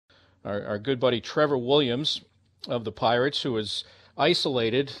our good buddy Trevor Williams of the Pirates, who is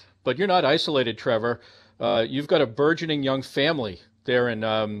isolated. But you're not isolated, Trevor. You've got a burgeoning young family there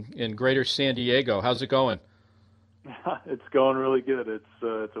in Greater San Diego. How's it going? It's going really good.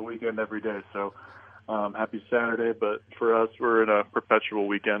 It's a weekend every day, so happy Saturday. But for us, we're in a perpetual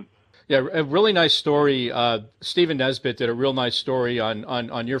weekend. Yeah, a really nice story. Stephen Nesbitt did a real nice story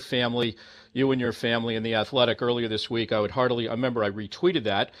on your family, you and your family in The Athletic earlier this week. I remember I retweeted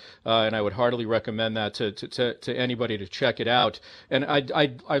that, and I would heartily recommend that to anybody to check it out. And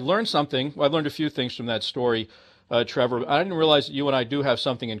I learned something. Well, I learned a few things from that story, Trevor. I didn't realize that you and I do have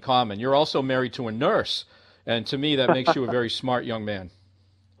something in common. You're also married to a nurse, and to me, that makes you a very smart young man.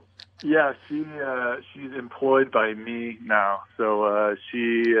 Yeah, she's employed by me now, so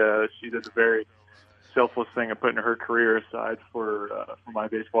she did a very selfless thing of putting her career aside for my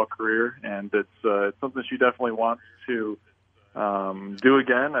baseball career, and it's something she definitely wants to do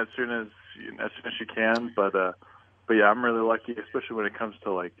again as soon as she can. But yeah, I'm really lucky, especially when it comes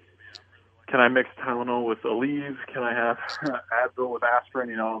to like, can I mix Tylenol with Aleve? Can I have Advil with aspirin?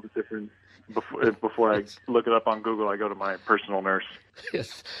 You know, all the different. Before I look it up on Google, I go to my personal nurse.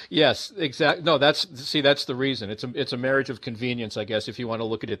 Yes, exactly. No, that's the reason. It's a marriage of convenience, I guess, if you want to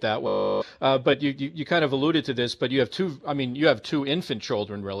look at it that way. But you kind of alluded to this, but you have two. I mean, you have two infant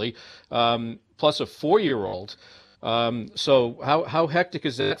children, really, plus a 4-year-old. So how hectic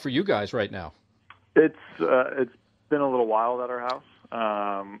is that for you guys right now? It's been a little wild at our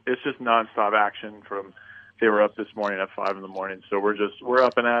house. It's just nonstop action from. They were up this morning at 5 in the morning, so we're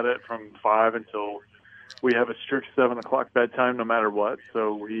up and at it from 5 until we have a strict 7 o'clock bedtime, no matter what.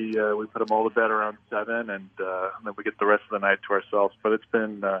 So we put them all to bed around 7, and then we get the rest of the night to ourselves. But it's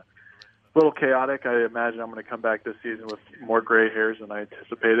been a little chaotic. I imagine I'm going to come back this season with more gray hairs than I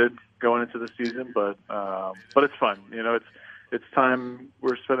anticipated going into the season. But it's fun. You know, it's time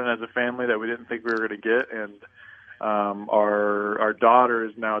we're spending as a family that we didn't think we were going to get, and our daughter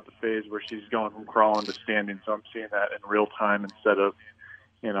is now at the phase where she's going from crawling to standing, so I'm seeing that in real time instead of,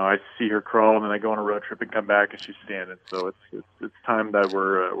 you know, I see her crawl and then I go on a road trip and come back and she's standing. So it's time that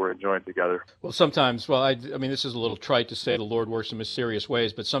we're enjoying together. Well, sometimes, I mean, this is a little trite to say the Lord works in mysterious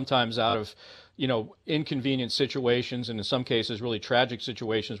ways, but sometimes out of, you know, inconvenient situations and in some cases really tragic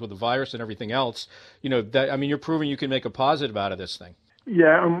situations with the virus and everything else, you know, that, I mean, you're proving you can make a positive out of this thing.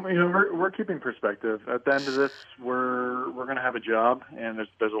 Yeah, you know, we're keeping perspective. At the end of this, we're going to have a job, and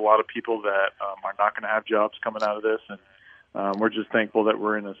there's a lot of people that are not going to have jobs coming out of this, and we're just thankful that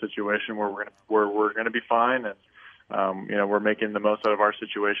we're in a situation where we're going to be fine, and you know, we're making the most out of our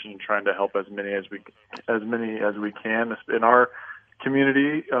situation and trying to help as many as we can in our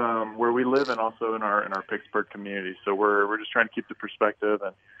community where we live, and also in our Pittsburgh community. So we're just trying to keep the perspective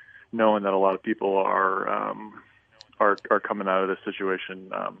and knowing that a lot of people are coming out of this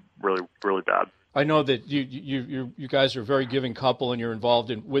situation really, really bad. I know that you guys are a very giving couple and you're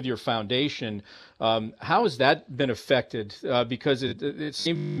involved with your foundation. How has that been affected? Because it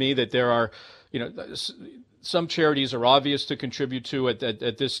seems to me that there are, you know, some charities are obvious to contribute to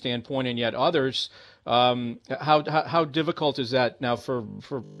at this standpoint, and yet others. How difficult is that now for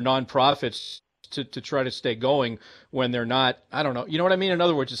nonprofits to try to stay going when they're not, I don't know, you know what I mean? In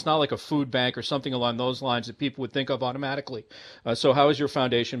other words, it's not like a food bank or something along those lines that people would think of automatically. So how has your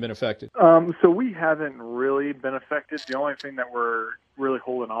foundation been affected? So we haven't really been affected. The only thing that we're really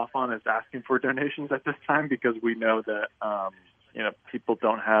holding off on is asking for donations at this time, because we know that, you know, people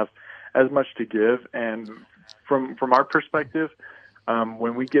don't have as much to give. And from our perspective,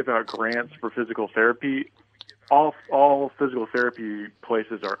 when we give out grants for physical therapy, all physical therapy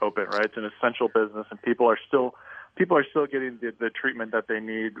places are open, right? It's an essential business, and people are still getting the treatment that they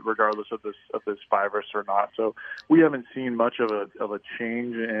need, regardless of this virus or not. So we haven't seen much of a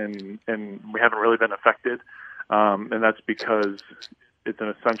change, and we haven't really been affected, and that's because it's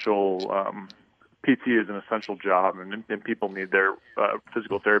an essential. PT is an essential job, and people need their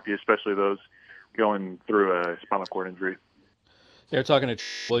physical therapy, especially those going through a spinal cord injury. They're talking to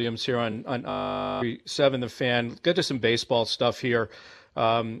Trevor Williams here on 7 The Fan. Get to some baseball stuff here.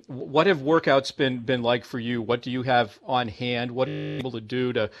 What have workouts been like for you? What do you have on hand? What are you able to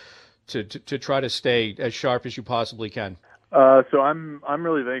do to try to stay as sharp as you possibly can? So I'm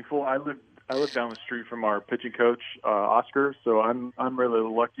really thankful. I live down the street from our pitching coach, Oscar. So I'm really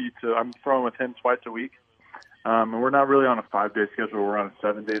lucky I'm throwing with him twice a week. And we're not really on a 5-day schedule. We're on a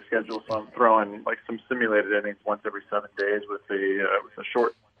 7-day schedule. So I'm throwing like some simulated innings once every 7 days with a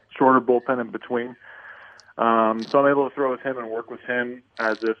shorter bullpen in between. So I'm able to throw with him and work with him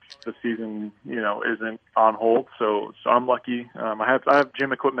as if the season, you know, isn't on hold. So I'm lucky. I have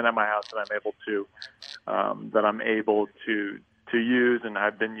gym equipment at my house that I'm able to to use and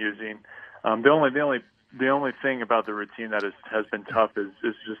I've been using. The only thing about the routine that has been tough is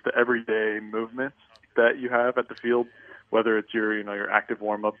just the everyday movements that you have at the field, whether it's your active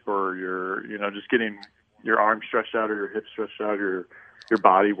warm up or your just getting your arms stretched out or your hips stretched out or your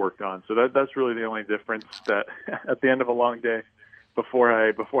body worked on. So that's really the only difference. That at the end of a long day, before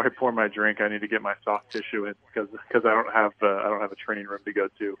I pour my drink, I need to get my soft tissue in because I don't have a training room to go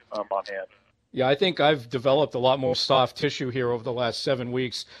to on hand. Yeah, I think I've developed a lot more soft tissue here over the last 7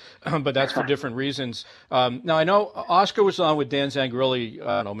 weeks, but that's for different reasons. Now, I know Oscar was on with Dan Zangrilli,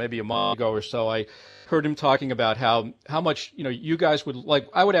 I don't know, maybe a month ago or so. I heard him talking about how much, you guys would like.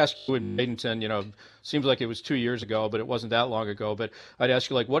 I would ask you in Bradenton, seems like it was 2 years ago, but it wasn't that long ago. But I'd ask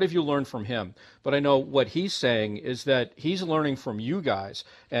you, like, what have you learned from him? But I know what he's saying is that he's learning from you guys,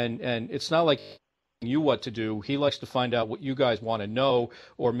 and it's not like you what to do. He likes to find out what you guys want to know,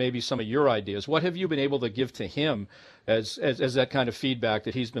 or maybe some of your ideas. What have you been able to give to him as that kind of feedback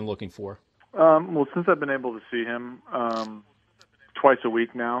that he's been looking for? Well, since I've been able to see him twice a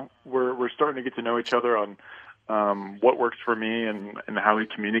week now, we're starting to get to know each other on what works for me and how he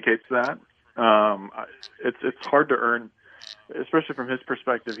communicates that. It's hard to earn, especially from his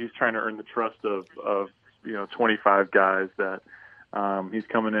perspective. He's trying to earn the trust of 25 guys that. He's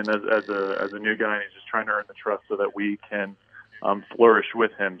coming in as a new guy, and he's just trying to earn the trust so that we can flourish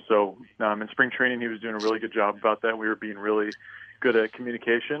with him. So in spring training, he was doing a really good job about that. We were being really good at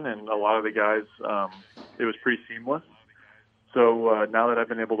communication, and a lot of the guys, it was pretty seamless. So now that I've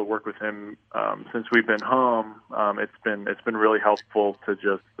been able to work with him since we've been home, it's been really helpful to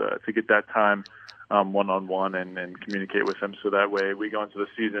just to get that time one-on-one and communicate with him, so that way we go into the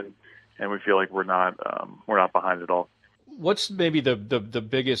season and we feel like we're not behind at all. What's maybe the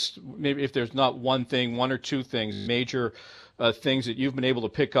biggest, maybe if there's not one or two things, major things that you've been able to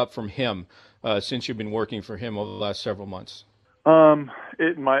pick up from him since you've been working for him over the last several months?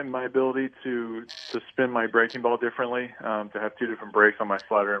 My ability to spin my breaking ball differently, to have two different breaks on my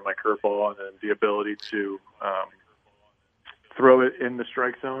slider and my curveball, and then the ability to throw it in the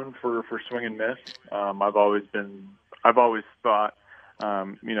strike zone for swing and miss. I've always thought.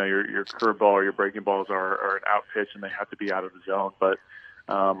 Your curveball or your breaking balls are an out pitch and they have to be out of the zone. But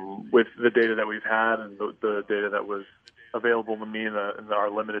with the data that we've had and the data that was available to me in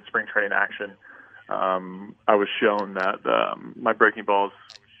our limited spring training action, I was shown that my breaking balls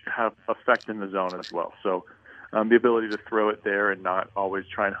have effect in the zone as well. So the ability to throw it there and not always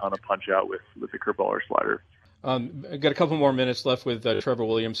try and hunt a punch out with the curveball or slider. I got a couple more minutes left with Trevor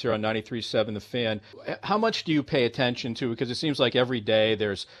Williams here on 93.7 The Fan. How much do you pay attention to? Because it seems like every day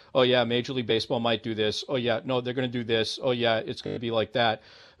there's, oh yeah, Major League Baseball might do this. Oh yeah, no, they're going to do this. Oh yeah, it's going to be like that.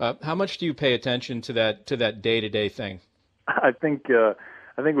 How much do you pay attention to that day-to-day thing? I think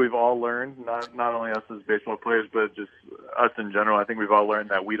we've all learned, not only us as baseball players, but just us in general. I think we've all learned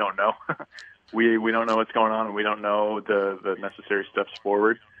that we don't know. we don't know what's going on, and we don't know the necessary steps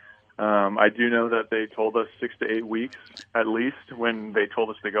forward. I do know that they told us 6 to 8 weeks at least when they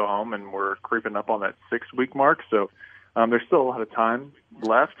told us to go home, and we're creeping up on that 6-week mark. So there's still a lot of time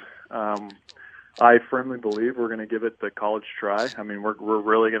left. I firmly believe we're going to give it the college try. I mean, we're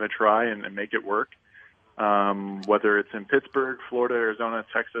really going to try and make it work. Whether it's in Pittsburgh, Florida, Arizona,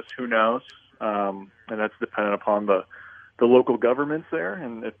 Texas, who knows? And that's dependent upon the local governments there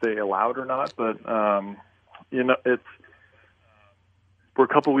and if they allow it or not. But we're a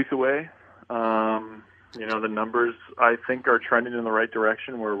couple weeks away. The numbers, I think, are trending in the right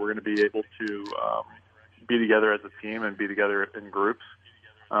direction where we're going to be able to be together as a team and be together in groups.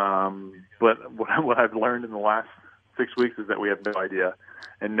 But what I've learned in the last 6 weeks is that we have no idea,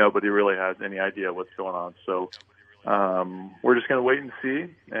 and nobody really has any idea what's going on. So we're just going to wait and see,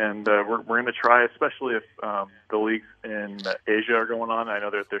 and we're going to try, especially if the leagues in Asia are going on. I know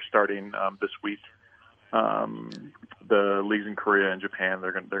that they're starting this week. The leagues in Korea and Japan,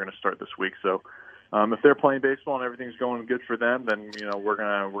 they're going to start this week. So if they're playing baseball and everything's going good for them, then we're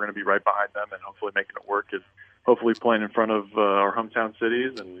gonna be right behind them and hopefully making it work. Is hopefully playing in front of our hometown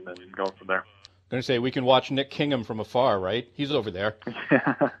cities and going from there. I'm going to say we can watch Nick Kingham from afar, right? He's over there.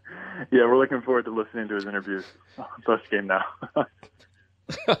 Yeah, we're looking forward to listening to his interviews. Best game now.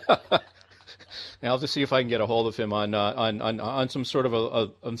 I'll have to see if I can get a hold of him on some sort of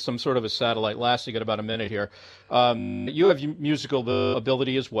a satellite. Lastly, got about a minute here. You have musical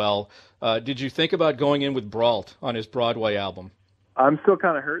ability as well. Did you think about going in with Brault on his Broadway album? I'm still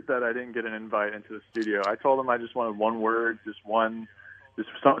kind of hurt that I didn't get an invite into the studio. I told him I just wanted one word, just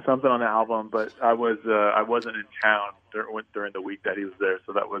something on the album. But I wasn't in town during the week that he was there,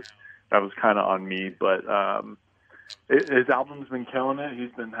 so that was kind of on me. But his album's been killing it.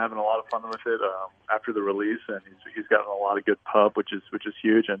 He's been having a lot of fun with it after the release, and he's gotten a lot of good pub, which is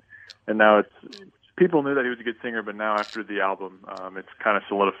huge. And now people knew that he was a good singer, but now after the album, it's kind of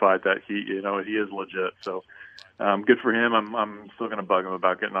solidified that he is legit. So good for him. I'm still going to bug him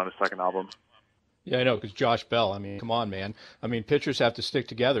about getting on his second album. Yeah, I know, because Josh Bell. I mean, come on, man. I mean, pitchers have to stick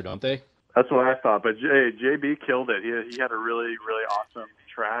together, don't they? That's what I thought. But JB killed it. He had a really, really awesome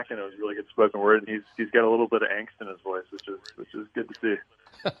track, and it was really good spoken word. And he's got a little bit of angst in his voice, which is good to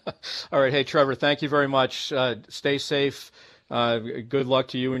see. All right, hey Trevor, thank you very much. Stay safe. Good luck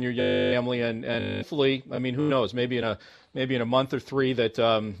to you and your family, and hopefully, I mean, who knows? Maybe in a month or three that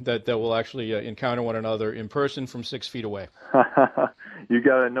we'll actually encounter one another in person from 6 feet away. You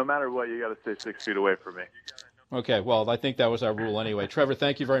got to, no matter what, you got to stay 6 feet away from me. Okay, well, I think that was our rule anyway. Trevor,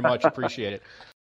 thank you very much. Appreciate it.